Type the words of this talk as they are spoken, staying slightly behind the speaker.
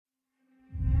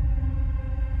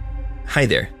Hi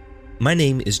there. My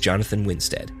name is Jonathan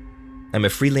Winstead. I'm a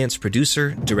freelance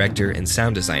producer, director, and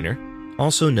sound designer,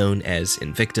 also known as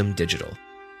Invictum Digital.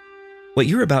 What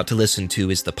you're about to listen to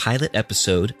is the pilot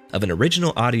episode of an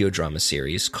original audio drama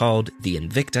series called The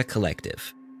Invicta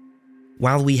Collective.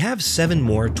 While we have 7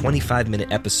 more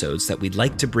 25-minute episodes that we'd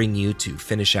like to bring you to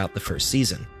finish out the first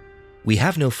season, we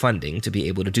have no funding to be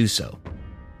able to do so.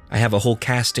 I have a whole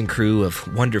cast and crew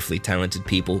of wonderfully talented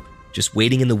people just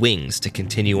waiting in the wings to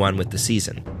continue on with the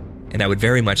season, and I would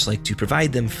very much like to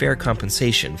provide them fair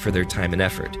compensation for their time and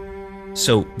effort.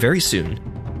 So, very soon,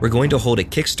 we're going to hold a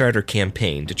Kickstarter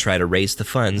campaign to try to raise the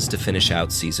funds to finish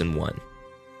out Season 1.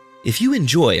 If you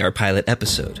enjoy our pilot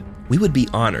episode, we would be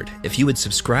honored if you would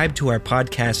subscribe to our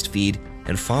podcast feed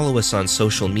and follow us on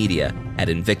social media at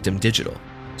Invictum Digital,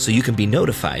 so you can be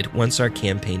notified once our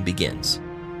campaign begins.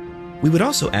 We would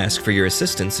also ask for your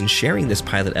assistance in sharing this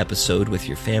pilot episode with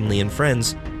your family and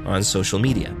friends on social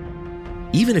media.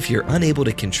 Even if you're unable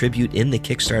to contribute in the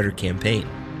Kickstarter campaign,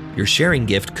 your sharing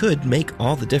gift could make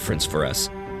all the difference for us,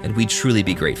 and we'd truly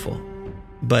be grateful.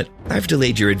 But I've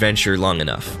delayed your adventure long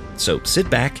enough, so sit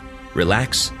back,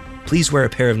 relax, please wear a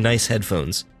pair of nice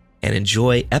headphones, and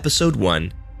enjoy Episode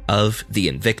 1 of The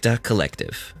Invicta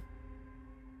Collective.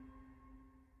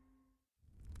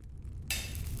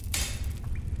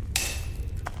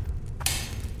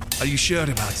 Are you sure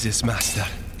about this, Master?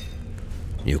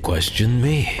 You question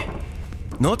me?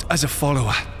 Not as a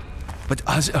follower, but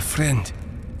as a friend.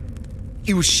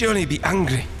 He will surely be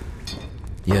angry.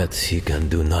 Yet he can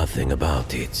do nothing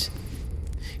about it.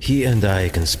 He and I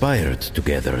conspired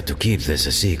together to keep this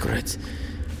a secret.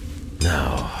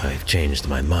 Now I've changed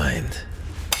my mind.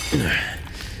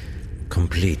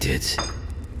 Completed.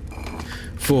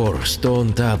 4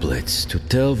 stone tablets to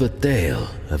tell the tale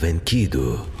of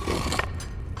Enkidu.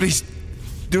 Please,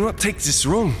 do not take this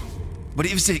wrong. But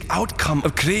if the outcome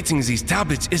of creating these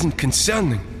tablets isn't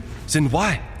concerning, then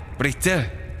why, right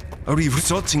there, are we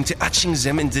resorting to etching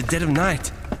them in the dead of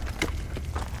night?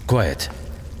 Quiet.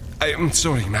 I am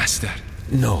sorry, Master.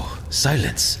 No,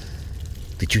 silence.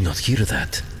 Did you not hear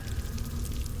that?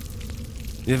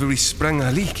 Have we sprung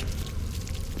a leak?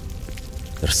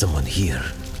 There's someone here.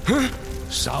 Huh?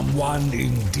 Someone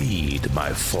indeed,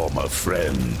 my former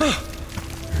friend.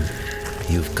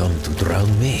 You've come to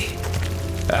drown me.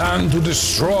 And to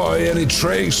destroy any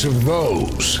trace of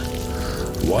those.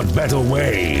 What better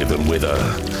way than with a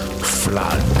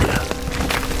flood?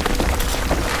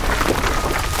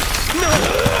 No!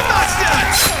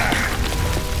 Master!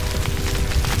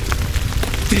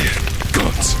 Dear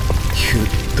gods. You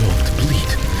don't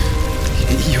bleed.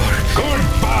 You're...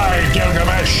 Goodbye,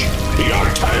 Gilgamesh! Your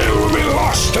tale will be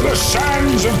lost to the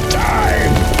sands of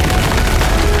time!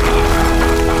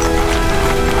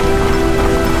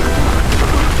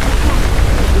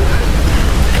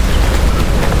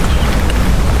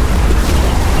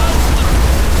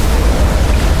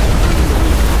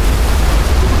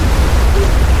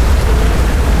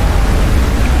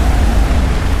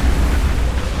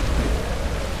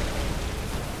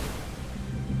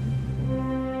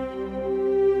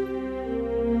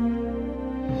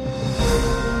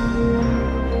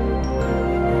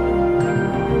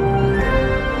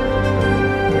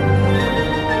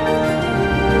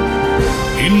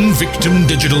 Invictum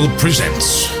Digital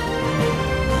presents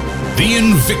The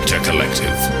Invicta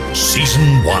Collective,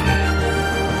 Season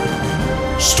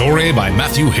 1. Story by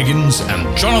Matthew Higgins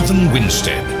and Jonathan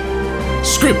Winstead.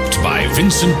 Script by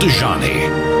Vincent Dejani.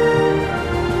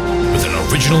 With an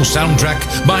original soundtrack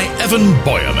by Evan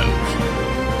Boyerman.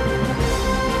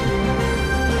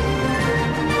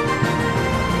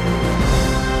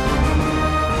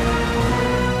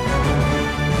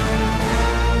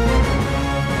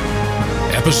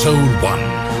 Episode 1.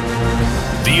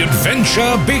 The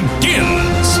adventure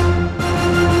begins!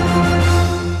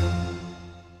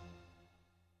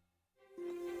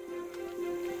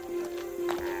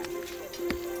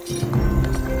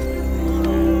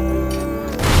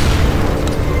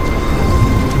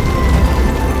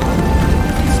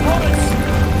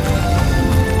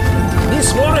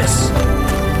 Miss Morris!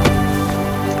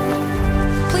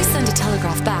 Please send a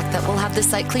telegraph back that we'll have the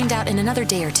site cleaned out in another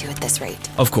day or 2 at this rate.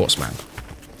 Of course, ma'am.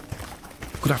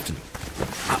 Good afternoon.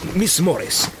 Miss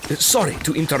Morris, sorry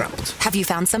to interrupt. Have you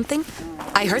found something?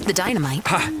 I heard the dynamite.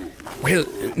 Well,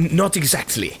 not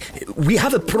exactly. We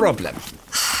have a problem.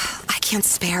 I can't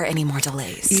spare any more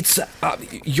delays. It's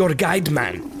your guide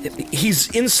man. He's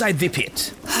inside the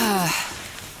pit.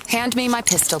 Hand me my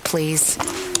pistol, please.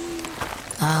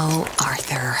 Oh,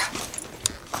 Arthur.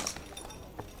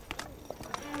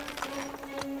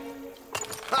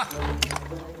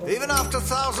 Vive Even after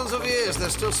thousands of years,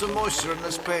 there's still some moisture in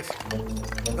this pit.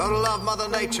 Gotta love Mother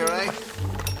Nature, eh?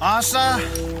 Arthur,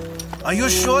 are you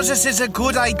sure this is a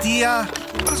good idea?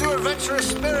 How's your adventurous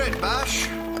spirit, Bash?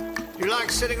 You like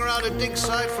sitting around a dig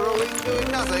site for a week doing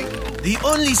nothing? The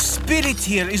only spirit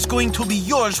here is going to be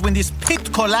yours when this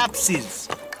pit collapses.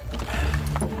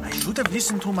 I should have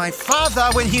listened to my father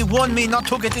when he warned me not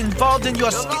to get involved in your...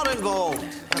 You're not involved.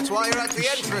 That's why you're at the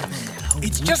entrance.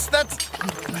 It's just that...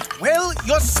 Well,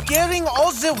 you're scaring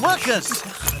all the workers.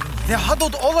 They're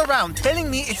huddled all around, telling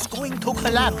me it's going to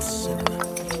collapse.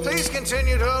 Please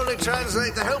continue to only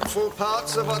translate the helpful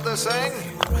parts of what they're saying.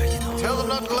 Tell them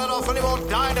not to let off any more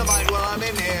dynamite while I'm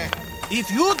in here. If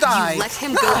you die... You let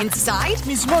him go inside?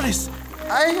 Miss Morris,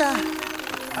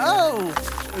 Oh,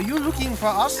 are you looking for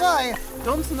Arthur? I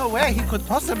don't know where he could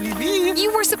possibly be.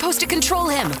 You were supposed to control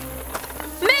him.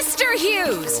 Mr.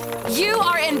 Hughes, you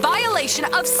are in violation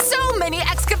of so many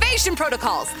excavation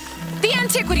protocols. The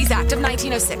Antiquities Act of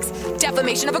 1906,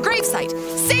 defamation of a gravesite,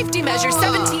 safety measure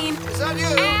 17, Is that you?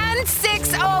 and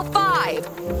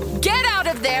 605. Get out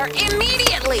of there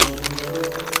immediately.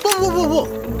 Whoa.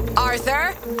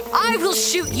 Arthur, I will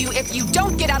shoot you if you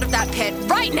don't get out of that pit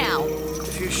right now.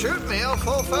 If you shoot me, I'll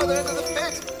fall further into the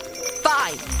pit.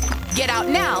 Fine. Get out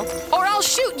now, or I'll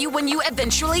shoot you when you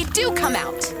eventually do come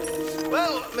out.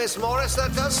 Well, Miss Morris,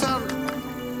 that does sound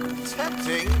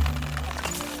tempting.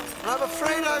 But I'm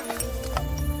afraid I've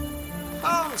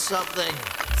found something.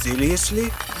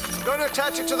 Seriously? I'm going to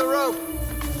attach it to the rope.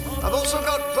 I've also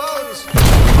got bones.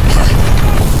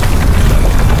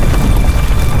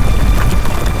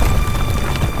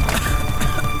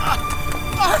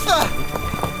 Arthur!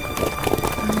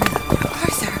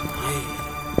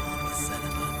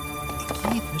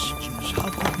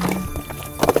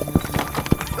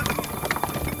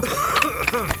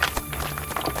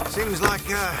 Seems like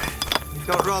you've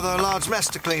got rather a large mess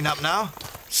to clean up now.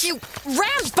 You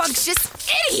rambunctious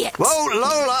idiot! Whoa,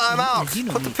 Lola, I'm out.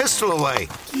 Put the pistol away.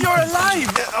 You're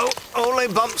alive! Only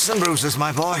bumps and bruises,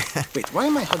 my boy. Wait, why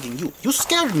am I hugging you? You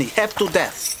scared me half to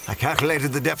death. I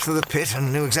calculated the depth of the pit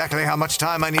and knew exactly how much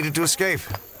time I needed to escape.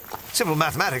 Simple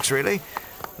mathematics, really.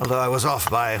 Although I was off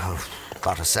by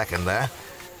about a second there.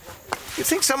 You'd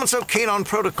think someone so keen on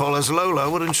protocol as Lola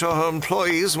would ensure her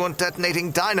employees weren't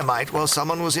detonating dynamite while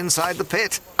someone was inside the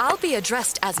pit. I'll be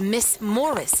addressed as Miss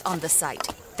Morris on the site.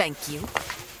 Thank you.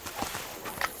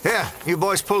 Here, you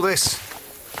boys pull this.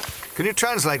 Can you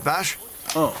translate, Bash?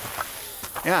 Oh,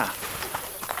 yeah.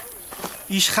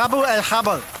 Ich habe el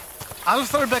Habel.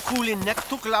 Arthur Bekulin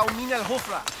nektuk laumin el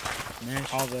Hofra.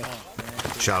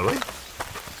 Shall we?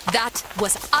 That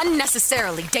was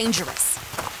unnecessarily dangerous.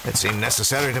 It seemed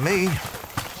necessary to me.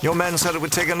 Your men said it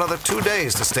would take another 2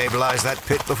 days to stabilize that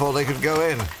pit before they could go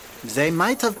in. They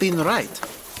might have been right.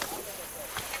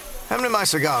 Hand me my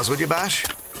cigars, would you, Bash?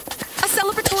 A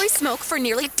celebratory smoke for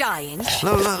nearly dying.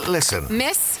 Lola, listen.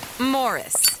 Miss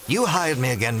Morris. You hired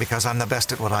me again because I'm the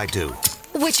best at what I do.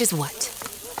 Which is what?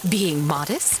 Being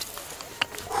modest?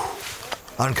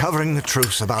 Uncovering the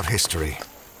truths about history.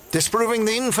 Disproving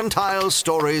the infantile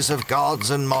stories of gods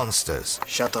and monsters.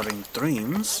 Shattering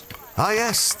dreams. Ah,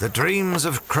 yes, the dreams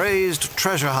of crazed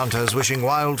treasure hunters wishing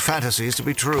wild fantasies to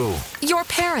be true. Your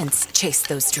parents chased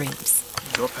those dreams.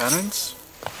 Your parents?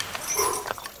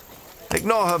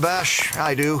 Ignore her, Bash.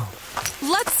 I do.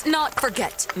 Let's not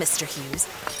forget, Mr. Hughes,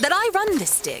 that I run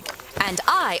this dig, and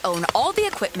I own all the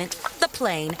equipment, the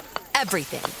plane,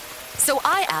 everything. So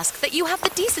I ask that you have the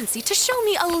decency to show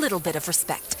me a little bit of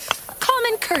respect.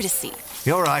 Common courtesy.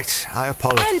 You're right. I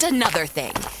apologize. And another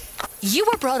thing. You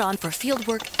were brought on for field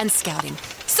work and scouting,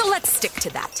 so let's stick to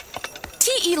that.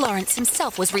 T.E. Lawrence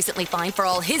himself was recently fined for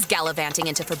all his gallivanting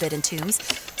into forbidden tombs,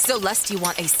 so lest you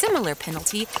want a similar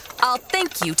penalty, I'll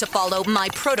thank you to follow my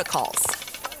protocols.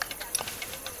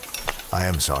 I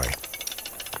am sorry.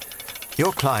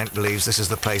 Your client believes this is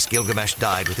the place Gilgamesh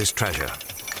died with his treasure.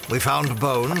 We found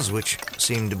bones, which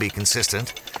seem to be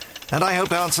consistent, and I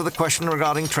helped answer the question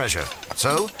regarding treasure.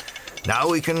 So, now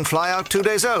we can fly out 2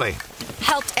 days early.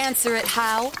 Helped answer it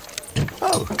how?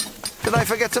 Oh, did I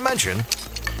forget to mention?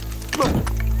 Look.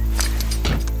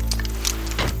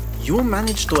 You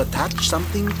managed to attach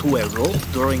something to a rope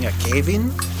during a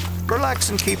cave-in? Relax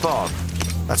and keep on.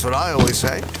 That's what I always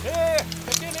say.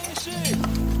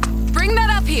 Bring that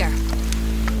up here.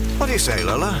 What do you say,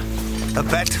 Lola? A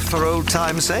bet for old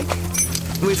time's sake?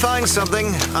 We find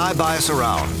something, I buy us a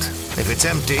round. If it's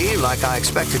empty, like I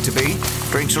expect it to be,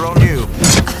 drinks are on you.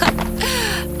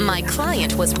 My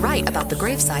client was right about the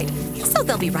gravesite, so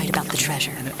they'll be right about the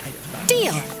treasure.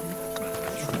 Deal.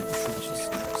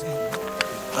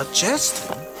 A chest?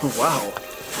 Wow.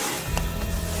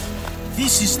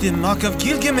 This is the Mark of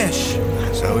Gilgamesh.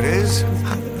 So it is?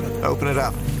 Open it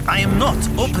up. I am not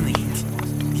opening it.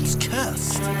 It's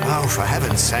cursed. Oh, for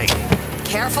heaven's sake.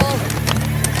 Careful.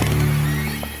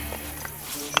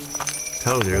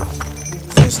 Told you.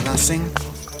 There's nothing.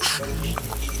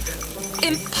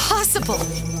 Impossible.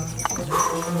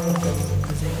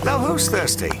 Now who's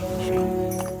thirsty?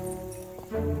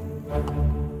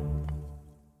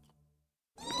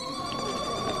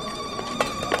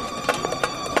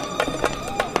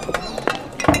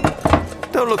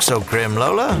 Don't look so grim,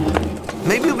 Lola.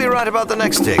 Maybe you'll be right about the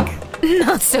next dig.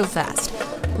 Not so fast.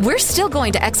 We're still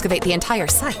going to excavate the entire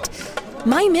site.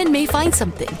 My men may find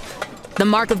something. The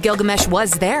Mark of Gilgamesh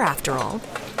was there, after all.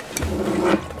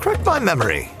 Correct my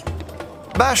memory.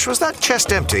 Bash, was that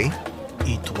chest empty?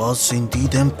 It was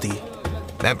indeed empty.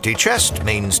 Empty chest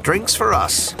means drinks for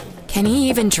us. Can he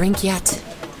even drink yet?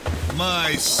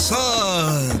 My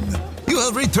son! You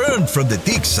have returned from the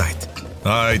TIC site.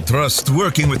 I trust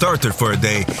working with Arthur for a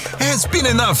day has been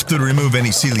enough to remove any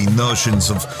silly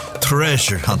notions of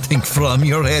treasure hunting from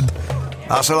your head.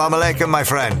 Assalamu alaikum, my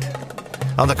friend.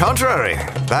 On the contrary,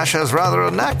 Bash has rather a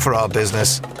knack for our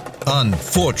business.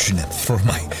 Unfortunate for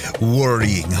my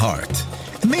worrying heart.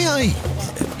 May I...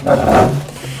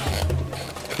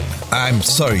 I'm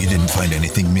sorry you didn't find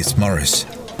anything, Miss Morris.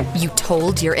 You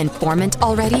told your informant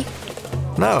already?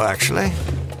 No, actually.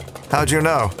 How'd you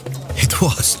know? It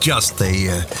was just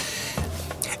a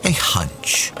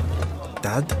hunch.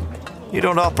 Dad? You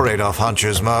don't operate off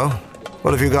hunches, Mo.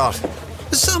 What have you got?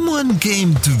 Someone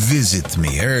came to visit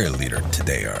me earlier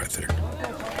today, Arthur.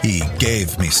 He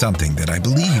gave me something that I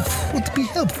believe would be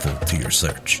helpful to your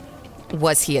search.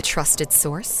 Was he a trusted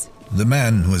source? The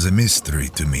man was a mystery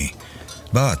to me,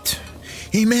 but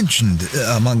he mentioned,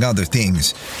 among other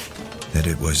things, that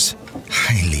it was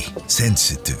highly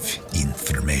sensitive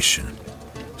information.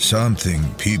 Something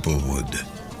people would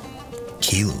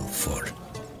kill for.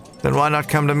 Then why not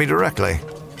come to me directly?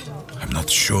 I'm not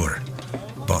sure,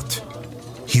 but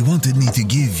he wanted me to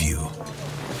give you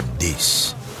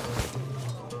this.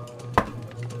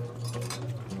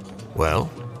 Well,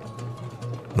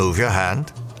 move your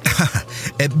hand.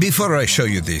 Before I show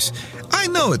you this, I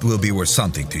know it will be worth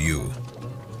something to you.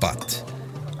 But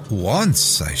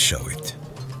once I show it,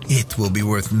 it will be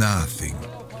worth nothing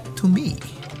to me.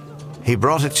 He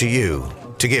brought it to you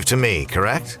to give to me,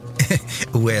 correct?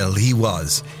 Well, he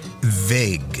was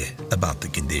vague about the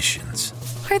conditions.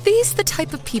 Are these the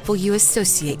type of people you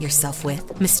associate yourself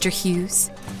with, Mr. Hughes?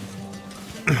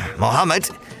 Mohammed,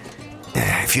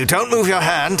 if you don't move your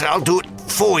hand, I'll do it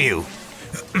for you.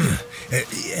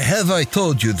 Have I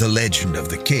told you the legend of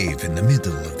the cave in the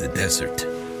middle of the desert?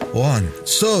 One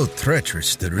so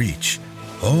treacherous to reach,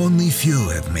 only few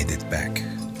have made it back.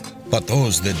 But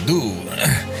those that do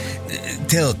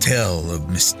tell of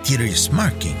mysterious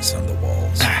markings on the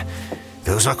walls.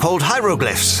 Those are called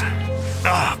hieroglyphs.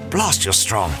 Blast, you're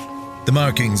strong. The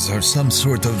markings are some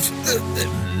sort of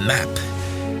map.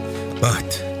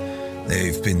 But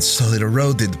they've been so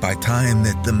eroded by time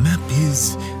that the map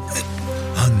is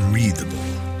unreadable.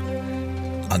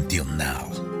 Until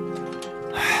now.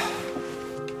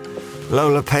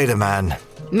 Lola paid a man.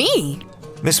 Me?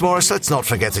 Miss Morris, let's not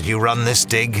forget that you run this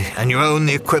dig, and you own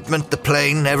the equipment, the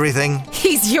plane, everything.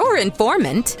 He's your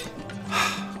informant.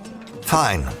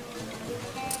 Fine.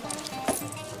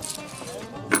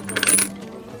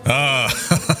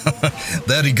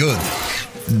 Very good.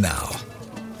 Now,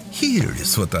 here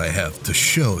is what I have to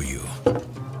show you.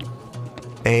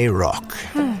 A rock.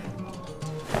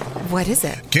 What is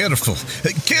it? Careful,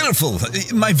 careful.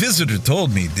 My visitor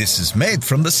told me this is made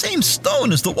from the same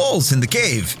stone as the walls in the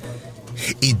cave.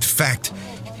 In fact,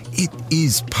 it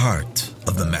is part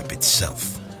of the map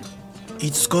itself.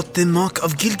 It's got the Mark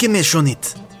of Gilgamesh on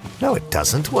it. No, it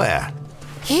doesn't. Where?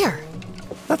 Here.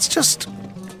 That's just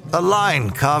a line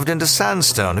carved into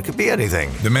sandstone. It could be anything.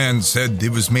 The man said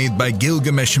it was made by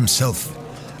Gilgamesh himself,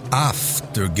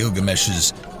 after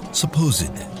Gilgamesh's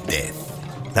supposed death.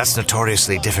 That's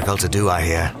notoriously difficult to do, I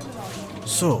hear.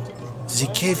 So,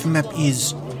 the cave map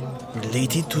is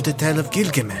related to the tale of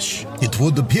Gilgamesh. It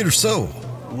would appear so.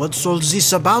 What's all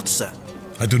this about, sir?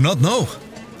 I do not know.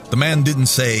 The man didn't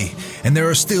say, and there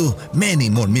are still many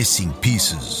more missing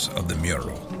pieces of the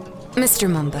mural. Mr.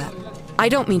 Mumba, I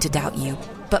don't mean to doubt you,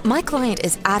 but my client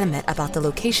is adamant about the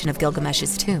location of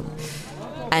Gilgamesh's tomb.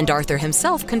 And Arthur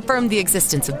himself confirmed the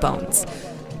existence of bones.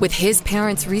 With his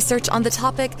parents' research on the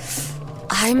topic,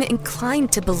 I'm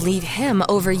inclined to believe him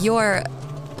over your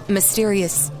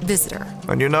mysterious visitor.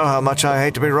 And you know how much I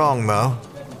hate to be wrong, Mo.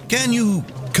 Can you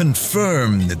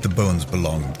confirm that the bones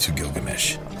belong to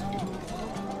Gilgamesh?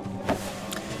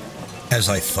 As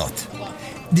I thought,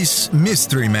 This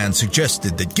mystery man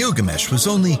suggested that Gilgamesh was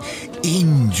only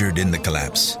injured in the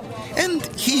collapse, and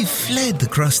he fled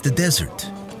across the desert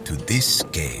to this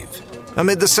cave.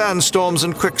 Amid the sandstorms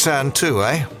and quicksand too,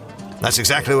 eh? That's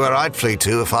exactly where I'd flee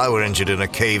to if I were injured in a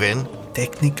cave-in.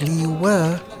 Technically you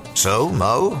were. So,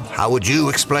 Mo, how would you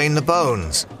explain the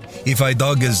bones? If I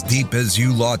dug as deep as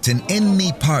you lot in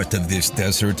any part of this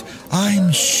desert,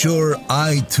 I'm sure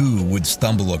I too would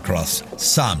stumble across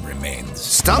some remains.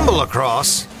 Stumble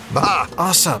across? Bah!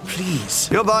 Asa, please.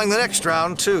 You're buying the next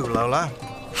round too, Lola.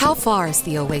 How far is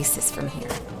the oasis from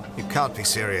here? You can't be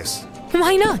serious.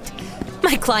 Why not?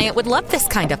 My client would love this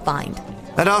kind of find.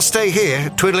 And I'll stay here,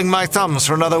 twiddling my thumbs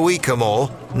for another week or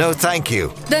more. No thank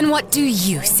you. Then what do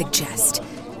you suggest?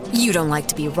 You don't like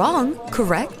to be wrong,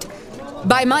 correct?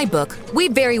 By my book, we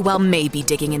very well may be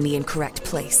digging in the incorrect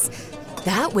place.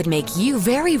 That would make you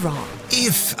very wrong.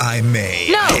 If I may...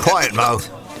 No! Quiet, Mo.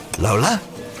 Lola,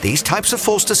 these types of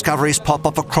false discoveries pop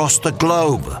up across the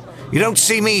globe. You don't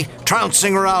see me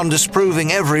trouncing around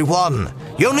disproving every one.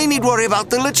 You only need worry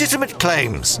about the legitimate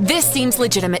claims. This seems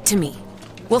legitimate to me.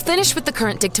 We'll finish with the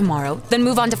current dig tomorrow, then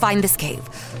move on to find this cave.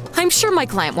 I'm sure my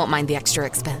client won't mind the extra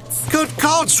expense. Good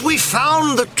gods, we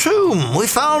found the tomb. We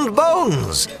found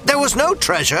bones. There was no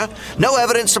treasure, no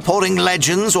evidence supporting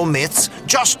legends or myths,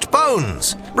 just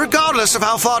bones, regardless of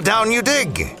how far down you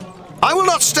dig. I will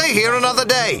not stay here another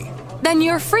day. Then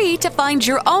you're free to find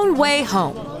your own way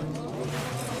home.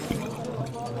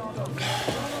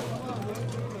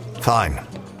 Fine.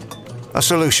 A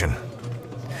solution.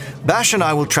 Bash and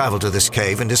I will travel to this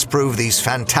cave and disprove these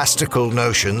fantastical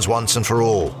notions once and for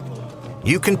all.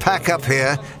 You can pack up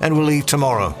here and we'll leave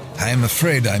tomorrow. I am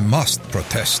afraid I must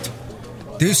protest.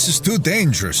 This is too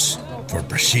dangerous for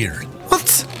Bashir.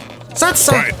 What? That's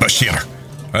Quiet, Bashir.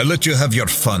 I let you have your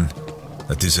fun.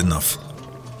 That is enough.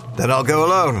 Then I'll go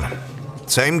alone.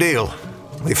 Same deal.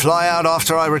 We fly out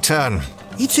after I return.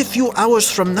 It's a few hours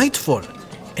from nightfall.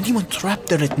 Anyone trapped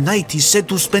there at night is said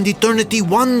to spend eternity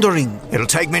wandering. It'll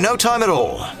take me no time at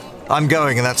all. I'm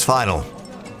going and that's final.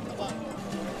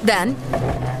 Then,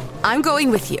 I'm going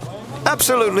with you.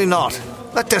 Absolutely not.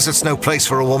 That desert's no place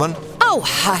for a woman. Oh,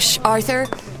 hush, Arthur.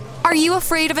 Are you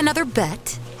afraid of another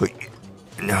bet?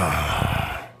 No.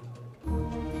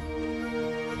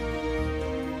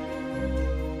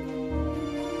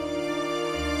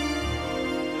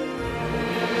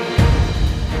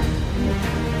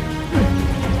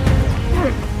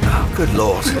 Good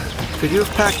Lord. Could you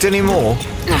have packed any more?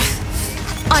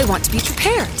 I want to be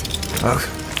prepared. Oh,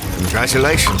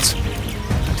 congratulations.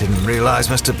 I didn't realize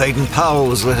Mr. Baden-Powell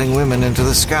was letting women into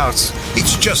the Scouts.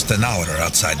 It's just an hour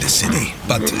outside the city,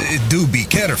 but do be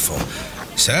careful.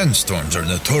 Sandstorms are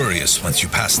notorious once you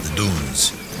pass the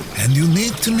dunes, and you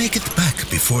need to make it back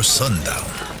before sundown.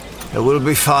 It will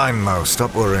be fine, Mo.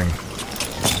 Stop worrying.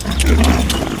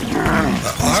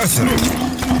 Arthur,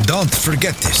 don't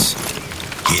forget this.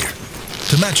 Here,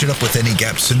 to match it up with any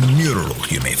gaps in the mural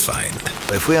you may find.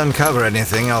 If we uncover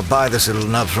anything, I'll buy this little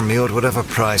nub from you at whatever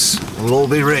price. We'll all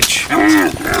be rich.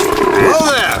 Whoa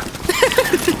there!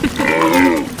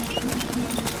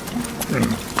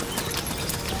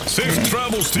 Safe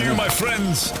travels to you, my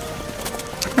friends.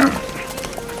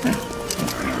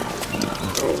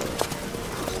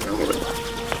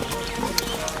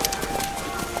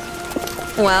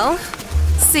 Well,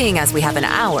 seeing as we have an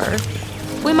hour,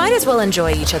 we might as well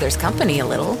enjoy each other's company a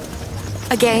little.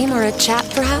 A game or a chat,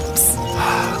 perhaps?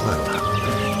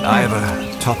 I have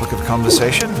a topic of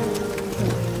conversation.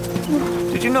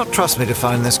 Did you not trust me to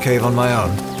find this cave on my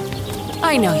own?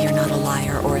 I know you're not a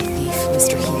liar or a thief,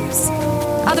 Mr. Hughes.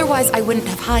 Otherwise, I wouldn't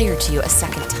have hired you a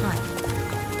second time.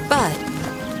 But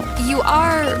you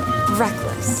are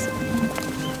reckless.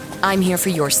 I'm here for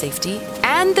your safety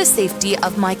and the safety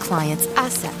of my client's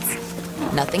assets.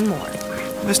 Nothing more.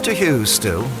 Mr. Hughes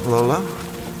still, Lola?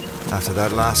 After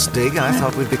that last dig, I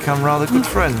thought we'd become rather good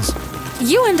friends.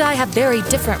 You and I have very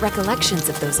different recollections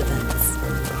of those events.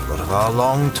 What of our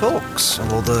long talks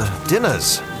and all the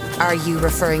dinners? Are you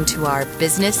referring to our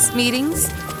business meetings?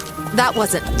 That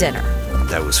wasn't dinner.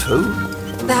 There was food.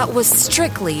 That was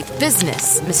strictly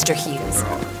business, Mr. Hughes.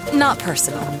 Not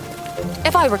personal.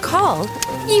 If I recall,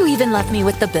 you even left me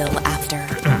with the bill after.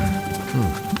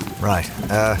 Right.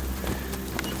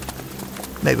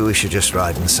 Maybe we should just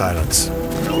ride in silence.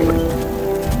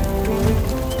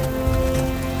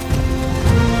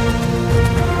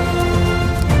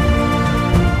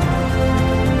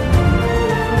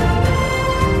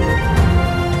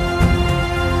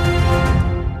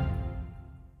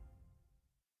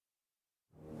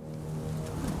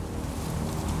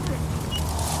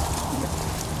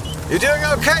 You doing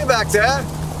okay back there?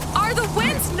 Are the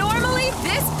winds normally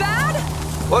this bad?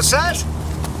 What's that?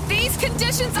 These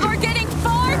conditions are getting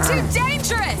far too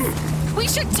dangerous! We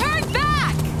should turn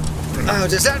back! Oh,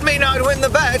 does that mean I'd win the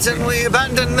bet and we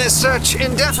abandon this search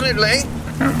indefinitely?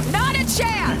 Not a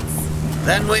chance!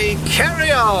 Then we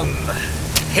carry on.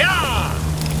 Yeah!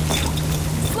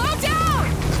 Slow down!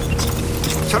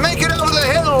 To make it over the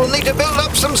hill, we'll need to build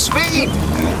up some speed.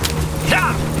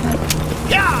 Yeah!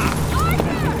 Yeah!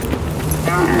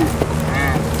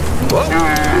 Whoa!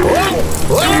 Whoa!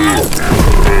 Whoa!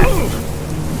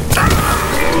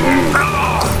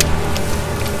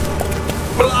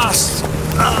 Blast!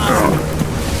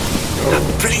 I'm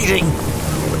bleeding.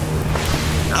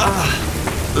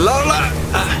 Lola!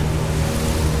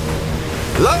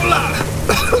 Lola!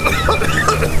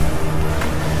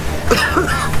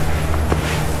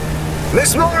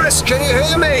 Miss Morris, can you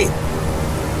hear me?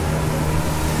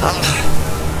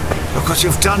 Look what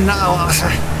you've done now,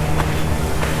 Arthur.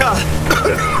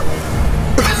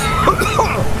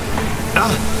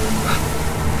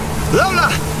 Lola!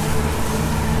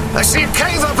 I see a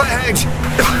cave up ahead!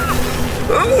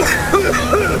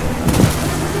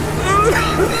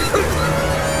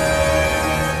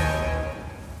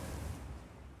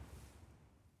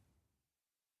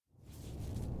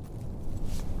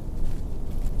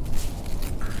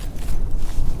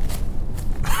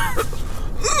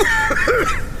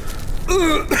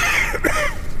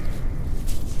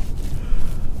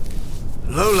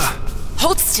 Lola!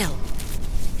 Hold still.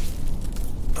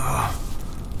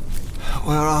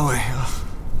 Where are we?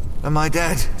 Am I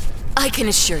dead? I can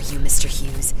assure you, Mr.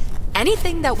 Hughes,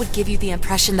 anything that would give you the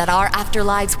impression that our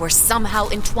afterlives were somehow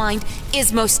entwined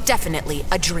is most definitely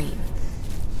a dream.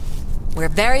 We're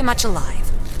very much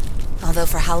alive, although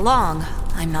for how long,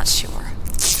 I'm not sure.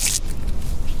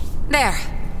 There.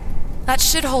 That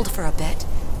should hold for a bit,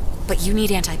 but you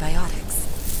need antibiotics.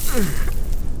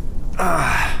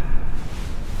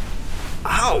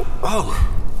 Ow! Oh!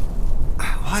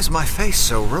 Why is my face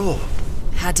so raw?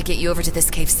 Had to get you over to this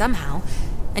cave somehow,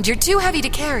 and you're too heavy to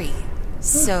carry,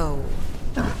 so...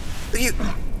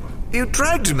 You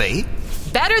dragged me?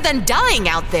 Better than dying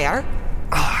out there!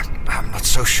 I'm not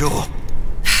so sure.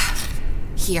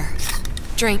 Here,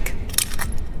 drink.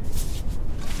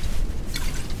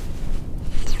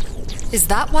 Is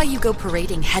that why you go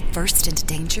parading headfirst into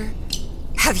danger?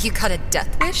 Have you got a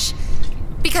death wish?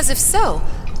 Because if so,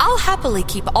 I'll happily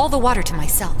keep all the water to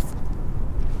myself.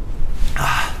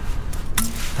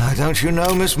 Don't you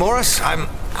know, Miss Morris?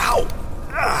 Ow!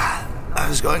 I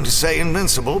was going to say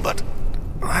invincible, but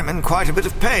I'm in quite a bit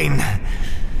of pain.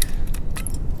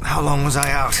 How long was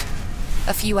I out?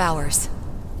 A few hours.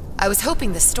 I was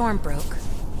hoping the storm broke,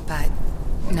 but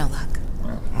no luck.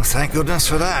 Well, thank goodness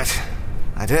for that.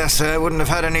 I dare say I wouldn't have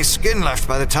had any skin left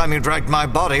by the time you dragged my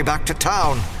body back to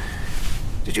town.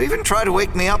 Did you even try to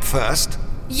wake me up first?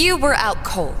 You were out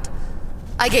cold.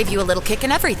 I gave you a little kick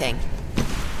and everything.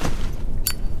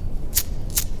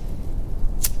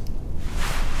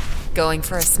 Going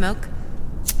for a smoke?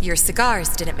 Your cigars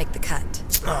didn't make the cut.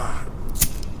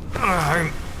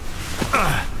 I'm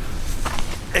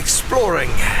exploring.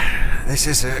 This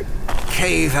is a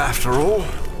cave after all.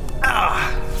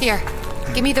 Here,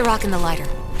 give me the rock and the lighter.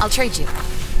 I'll trade you.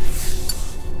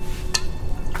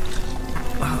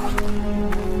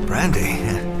 Brandy?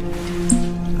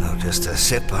 Oh, just a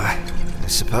sip, I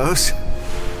suppose.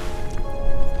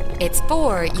 It's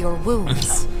for your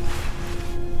wounds.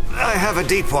 I have a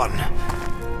deep one.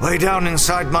 Way down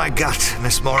inside my gut,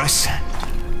 Miss Morris.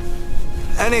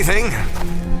 Anything?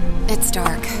 It's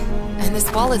dark, and this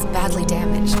wall is badly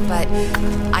damaged, but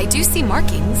I do see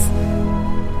markings.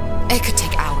 It could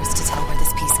take hours to tell where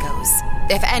this piece goes,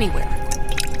 if anywhere.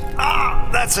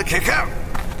 That's a kicker.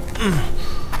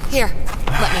 Here,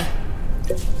 let me.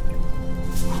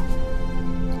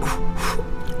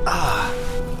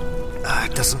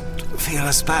 It doesn't feel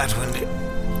as bad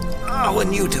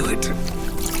when you do it.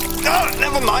 Oh,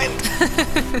 never mind.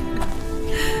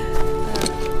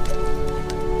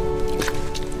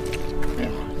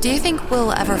 Do you think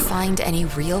we'll ever find any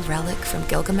real relic from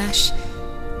Gilgamesh?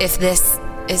 If this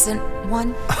isn't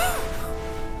one?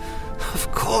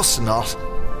 Of course not.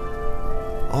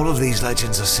 All of these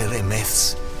legends are silly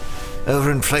myths,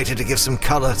 overinflated to give some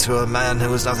color to a man who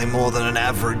was nothing more than an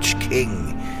average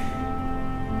king.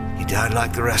 He died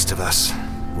like the rest of us,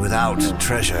 without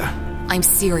treasure. I'm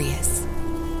serious.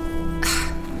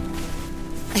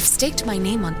 I've staked my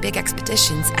name on big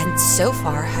expeditions and so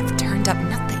far have turned up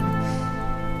nothing.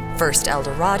 First El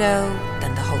Dorado,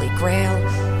 then the Holy Grail,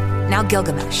 now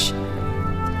Gilgamesh.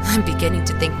 I'm beginning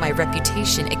to think my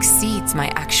reputation exceeds my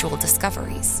actual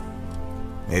discoveries.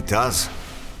 It does.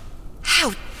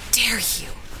 How dare you?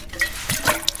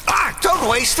 Don't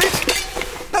waste it!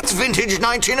 It's vintage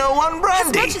 1901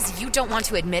 brandy. As much as you don't want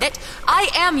to admit it, I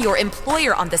am your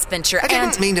employer on this venture, I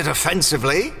didn't mean it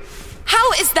offensively.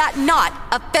 How is that not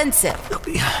offensive?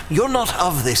 You're not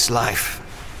of this life.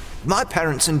 My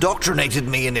parents indoctrinated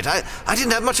me in it. I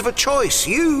didn't have much of a choice.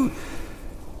 Your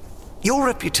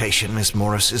reputation, Miss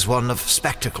Morris, is one of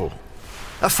spectacle.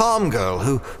 A farm girl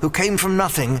who came from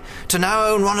nothing to now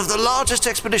own one of the largest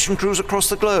expedition crews across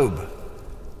the globe.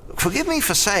 Forgive me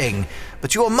for saying,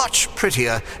 but you're much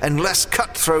prettier and less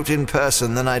cutthroat in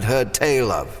person than I'd heard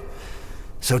tale of.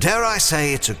 So dare I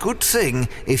say it's a good thing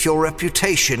if your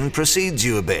reputation precedes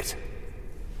you a bit.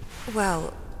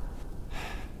 Well...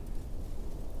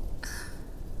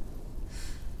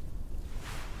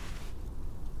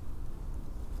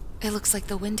 It looks like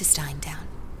the wind is dying down.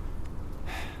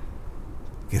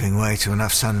 Giving way to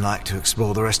enough sunlight to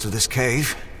explore the rest of this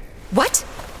cave. What?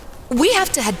 We have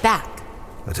to head back.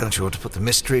 But don't you want to put the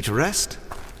mystery to rest?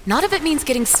 Not if it means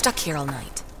getting stuck here all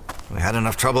night. We had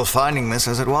enough trouble finding this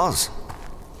as it was.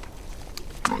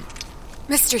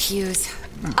 Mr. Hughes,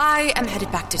 I am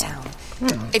headed back to town.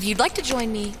 If you'd like to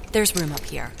join me, there's room up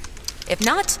here. If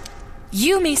not,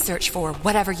 you may search for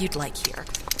whatever you'd like here.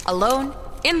 Alone,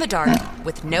 in the dark,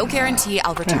 with no guarantee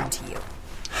I'll return to you.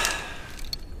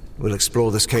 We'll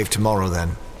explore this cave tomorrow,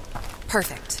 then.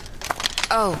 Perfect.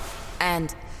 Oh,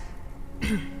 and...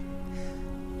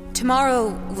 tomorrow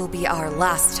will be our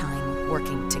last time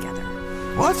working together.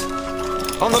 What?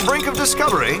 On the brink of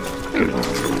discovery?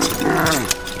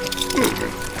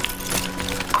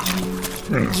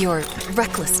 Your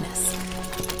recklessness.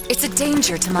 It's a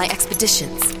danger to my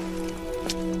expeditions.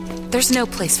 There's no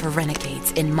place for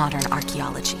renegades in modern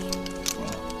archaeology.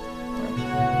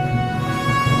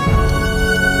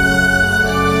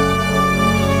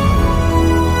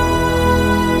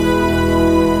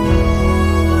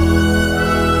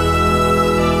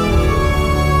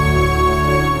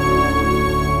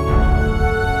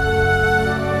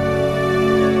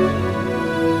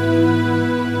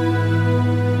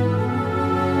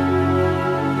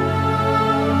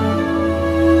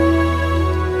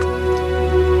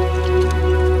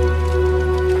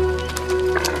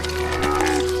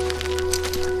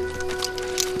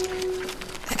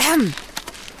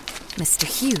 Mr.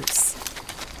 Hughes.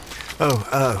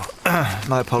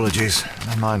 My apologies.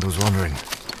 My mind was wandering.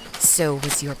 So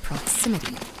was your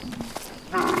proximity.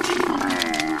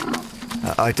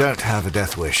 I don't have a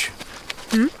death wish.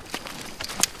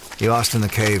 You asked in the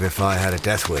cave if I had a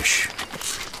death wish.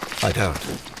 I don't.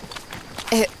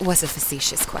 It was a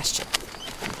facetious question.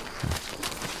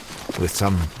 With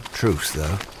some truth,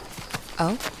 though.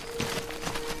 Oh?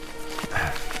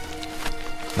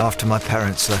 After my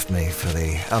parents left me for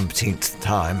the umpteenth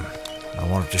time, I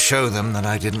wanted to show them that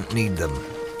I didn't need them.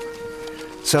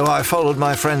 So I followed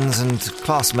my friends and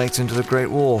classmates into the Great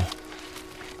War.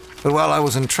 But while I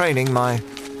was in training, my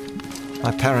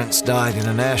parents died in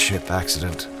an airship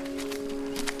accident.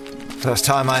 First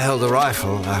time I held a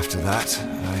rifle after that,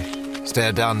 I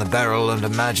stared down the barrel and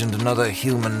imagined another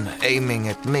human aiming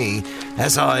at me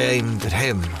as I aimed at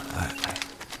him.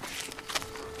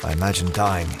 I imagined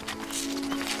dying.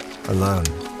 Alone,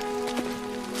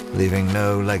 leaving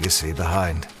no legacy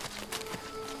behind.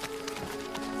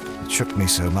 It shook me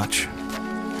so much,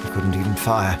 I couldn't even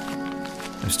fire.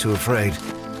 I was too afraid.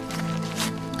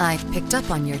 I picked up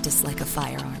on your dislike of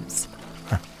firearms.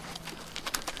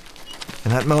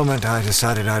 In that moment, I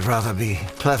decided I'd rather be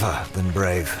clever than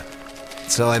brave.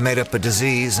 So I made up a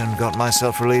disease and got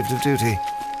myself relieved of duty.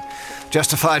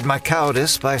 Justified my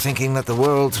cowardice by thinking that the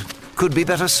world could be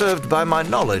better served by my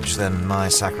knowledge than my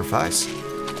sacrifice.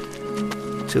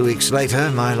 2 weeks later,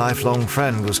 my lifelong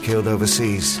friend was killed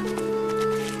overseas.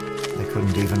 They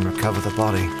couldn't even recover the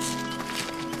body.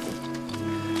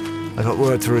 I got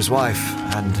word through his wife,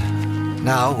 and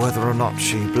now, whether or not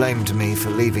she blamed me for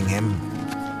leaving him,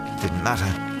 didn't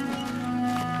matter.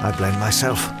 I blamed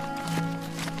myself.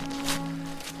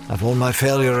 I've worn my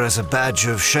failure as a badge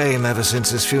of shame ever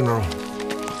since his funeral.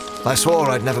 I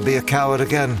swore I'd never be a coward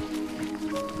again.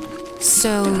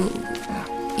 So,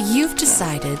 you've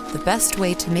decided the best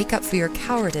way to make up for your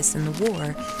cowardice in the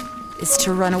war is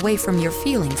to run away from your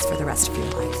feelings for the rest of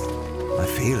your life. My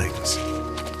feelings?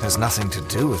 It has nothing to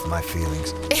do with my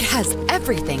feelings. It has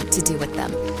everything to do with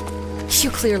them. You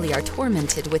clearly are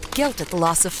tormented with guilt at the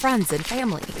loss of friends and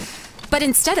family. But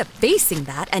instead of facing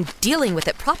that and dealing with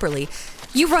it properly,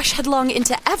 you rush headlong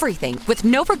into everything with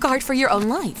no regard for your own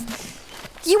life.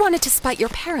 You wanted to spite your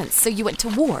parents, so you went to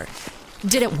war.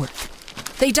 Didn't work.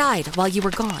 They died while you were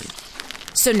gone.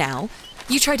 So now,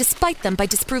 you try to spite them by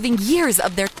disproving years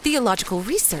of their theological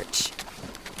research.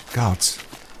 Gods?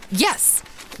 Yes,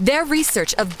 Their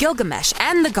research of Gilgamesh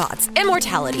and the gods,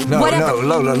 immortality, No, whatever... no,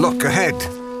 Lola, look ahead.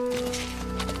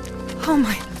 Oh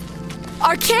my...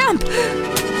 Our camp!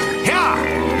 Here!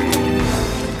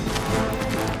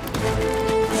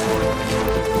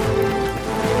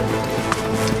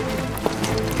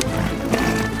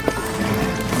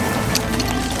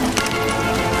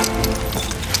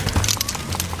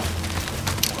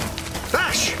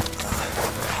 Dash!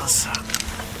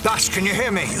 Dash, can you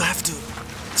hear me? You have to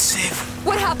save.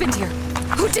 What happened here?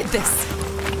 Who did this?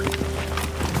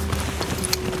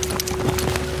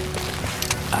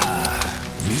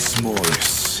 Miss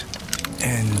Morris.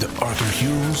 And Arthur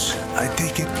Hughes, I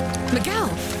take it? Miguel,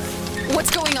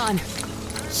 what's going on?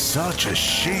 Such a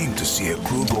shame to see a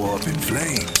crew go up in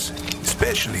flames.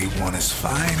 Especially one as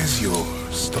fine as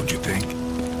yours, don't you think?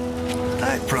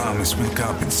 I promise we'll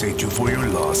compensate you for your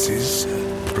losses,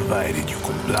 provided you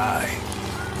comply.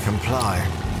 Comply?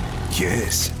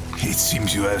 Yes, it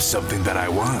seems you have something that I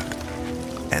want.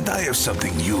 And I have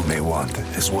something you may want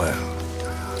as well.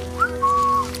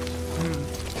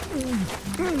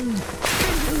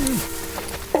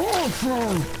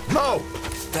 No!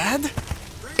 Dad?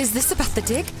 Is this about the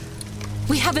dig?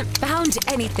 We haven't found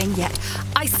anything yet.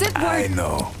 I sent word... I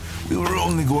know. We were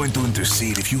only going to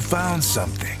intercede if you found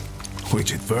something.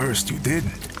 Which at first you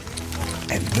didn't.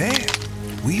 And then,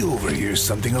 we overhear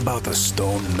something about a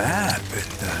stone map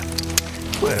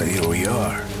and, well, here we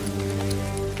are.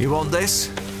 You want this?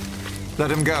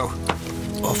 Let him go.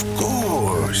 Of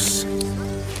course.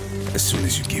 As soon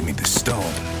as you give me the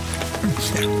stone.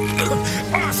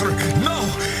 Arthur, no!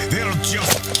 They'll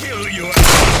just kill you!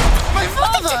 My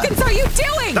father! What the dickens are you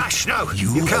doing? Dash, no!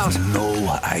 You can't. have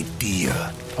no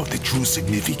idea of the true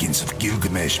significance of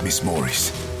Gilgamesh, Miss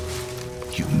Morris.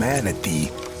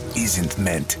 Humanity isn't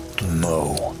meant to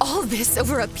know. All this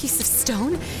over a piece of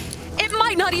stone? It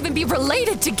might not even be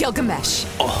related to Gilgamesh.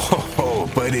 Oh,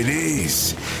 but it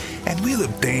is. And we'll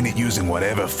obtain it using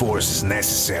whatever force is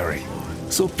necessary.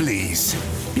 So please,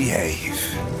 behave.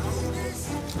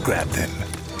 Grab them.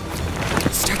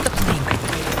 Start the plane.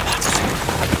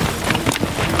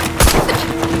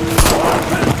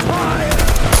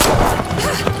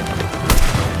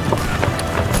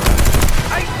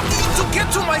 I need to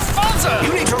get to my father!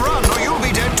 You need to run or you'll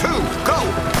be dead too. Go!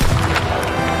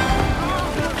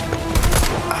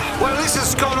 Well, this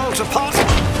has gone all to pot.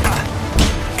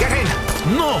 Get in.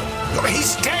 No!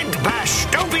 He's dead, Bash.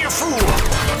 Don't be a fool.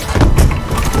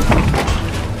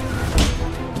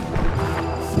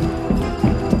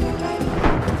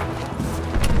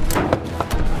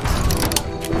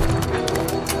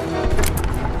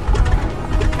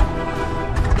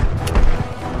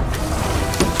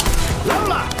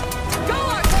 Lola! Go,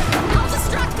 Arthur! I'll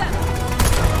distract them!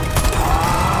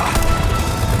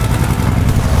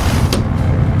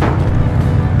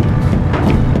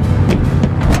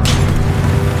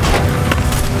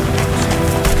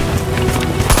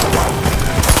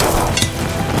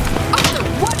 Arthur,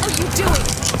 what are you doing?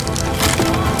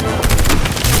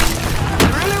 I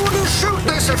really wouldn't shoot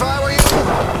this if I were you.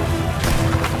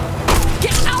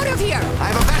 Get out of here!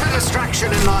 I have a better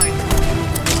distraction in mind.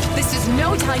 This is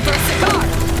no time for a cigar!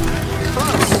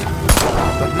 Close,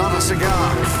 but not a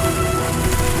cigar.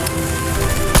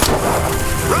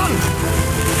 Run!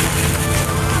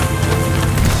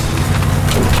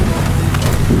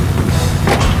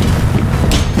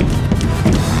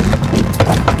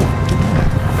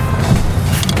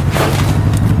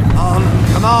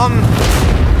 Come on!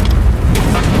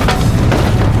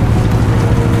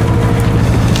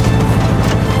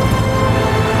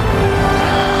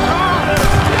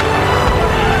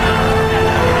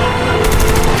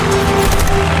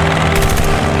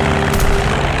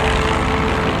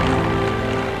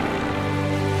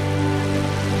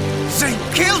 They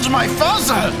killed my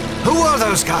father! Who are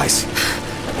those guys?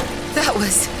 That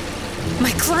was...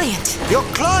 my client. Your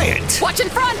client? Watch in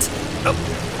front!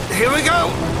 Here we go!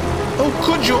 How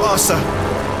could you, Arthur?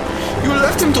 You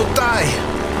left him to die.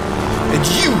 And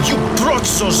you brought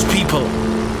those people.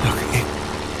 Look,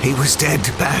 he was dead,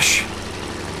 Bash.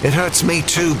 It hurts me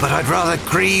too, but I'd rather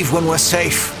grieve when we're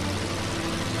safe.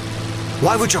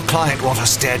 Why would your client want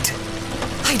us dead?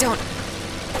 I don't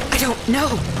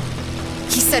know.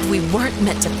 He said we weren't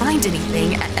meant to find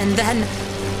anything, and then...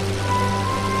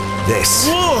 This.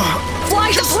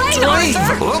 Fly the plane,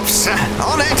 Arthur! Oops,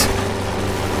 on it!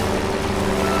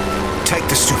 Take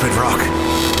the stupid rock.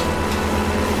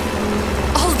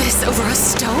 All this over a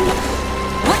stone?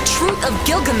 What truth of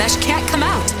Gilgamesh can't come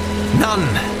out? None.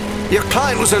 Your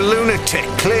client was a lunatic,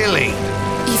 clearly.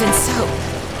 Even so,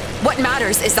 What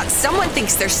matters is that someone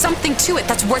thinks there's something to it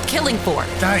that's worth killing for.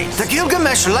 Guys! The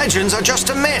Gilgamesh legends are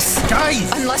just a myth.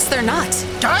 Guys! Unless they're not.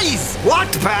 Guys!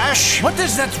 What, Bash? What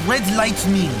does that red light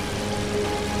mean?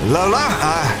 Lola,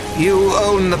 you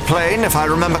own the plane, if I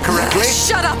remember correctly.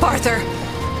 Shut up, Arthur!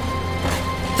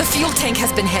 The fuel tank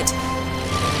has been hit.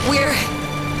 We're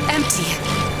empty.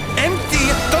 Empty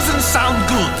doesn't sound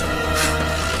good.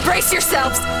 Brace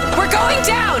yourselves! We're going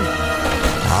down!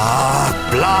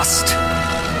 Blast!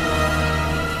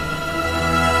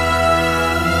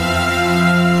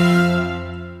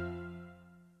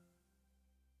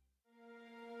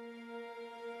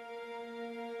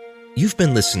 You've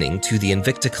been listening to the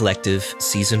Invicta Collective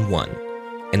Season 1,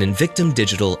 an Invictum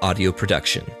Digital audio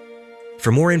production.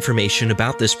 For more information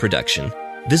about this production,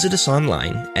 visit us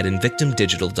online at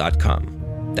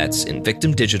invictumdigital.com. That's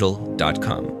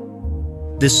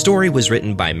invictumdigital.com. This story was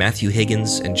written by Matthew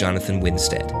Higgins and Jonathan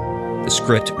Winstead. The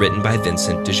script written by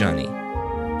Vincent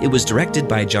Dejani. It was directed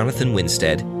by Jonathan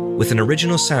Winstead with an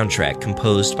original soundtrack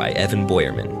composed by Evan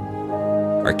Boyerman.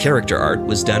 Our character art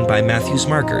was done by Matthews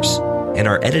Markers, and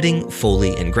our editing,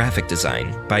 Foley, and graphic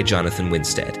design by Jonathan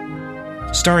Winstead.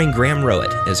 Starring Graham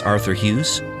Rowett as Arthur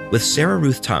Hughes, with Sarah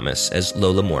Ruth Thomas as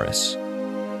Lola Morris,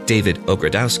 David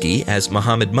Ogrodowski as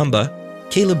Muhammad Mumba,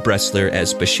 Caleb Bressler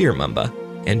as Bashir Mumba,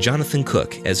 and Jonathan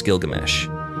Cook as Gilgamesh.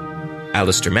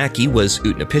 Alistair Mackey was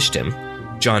Utnapishtim,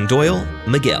 John Doyle,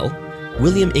 Miguel,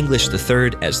 William English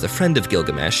III as the friend of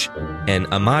Gilgamesh, and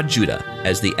Ahmad Judah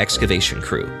as the excavation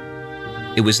crew.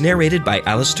 It was narrated by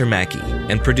Alistair Mackey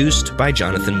and produced by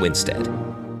Jonathan Winstead.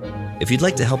 If you'd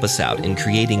like to help us out in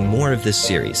creating more of this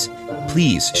series,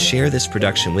 please share this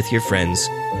production with your friends,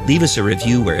 leave us a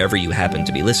review wherever you happen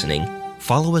to be listening,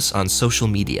 follow us on social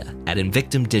media at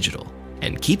Invictum Digital,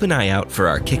 and keep an eye out for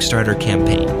our Kickstarter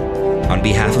campaign. On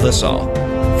behalf of us all,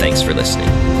 thanks for listening.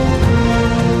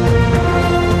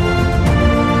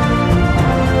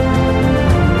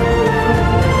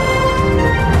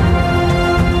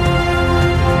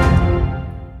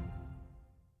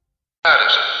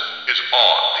 Madison is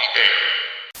on the air.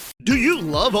 Do you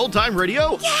love old-time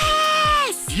radio?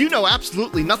 Yes! You know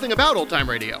absolutely nothing about old-time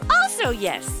radio. Also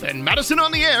yes. Then Madison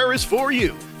on the Air is for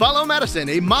you. Follow Madison,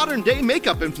 a modern-day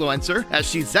makeup influencer, as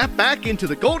she zaps back into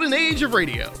the golden age of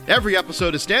radio. Every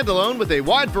episode is standalone with a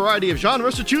wide variety of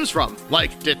genres to choose from,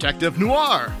 like detective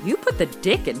noir. You put the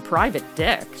dick in Private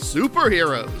Dick.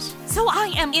 Superheroes. So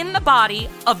I am in the body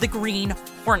of the Green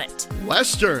Hornet.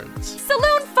 Westerns.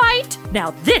 Saloon fight.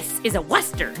 Now this is a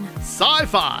Western.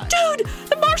 Sci-fi. Dude,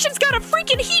 the Martian's got a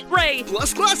freaking heat ray.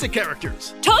 Plus classic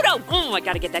characters. Toto. Oh, I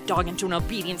gotta get that dog into an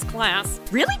obedience class.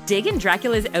 Really digging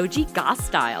Dracula's OG goth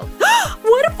style.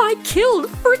 What if I killed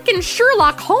freaking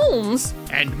Sherlock Holmes?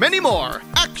 And many more.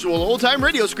 Actual old-time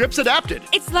radio scripts adapted.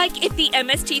 It's like if the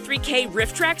MST3K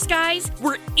riff tracks guys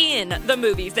were in the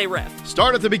movies they riff.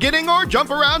 Start at the beginning or jump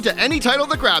around to any title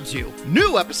that grabs you.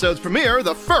 New episodes premiere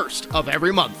the first of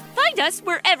every month. Find us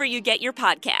wherever you get your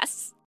podcasts.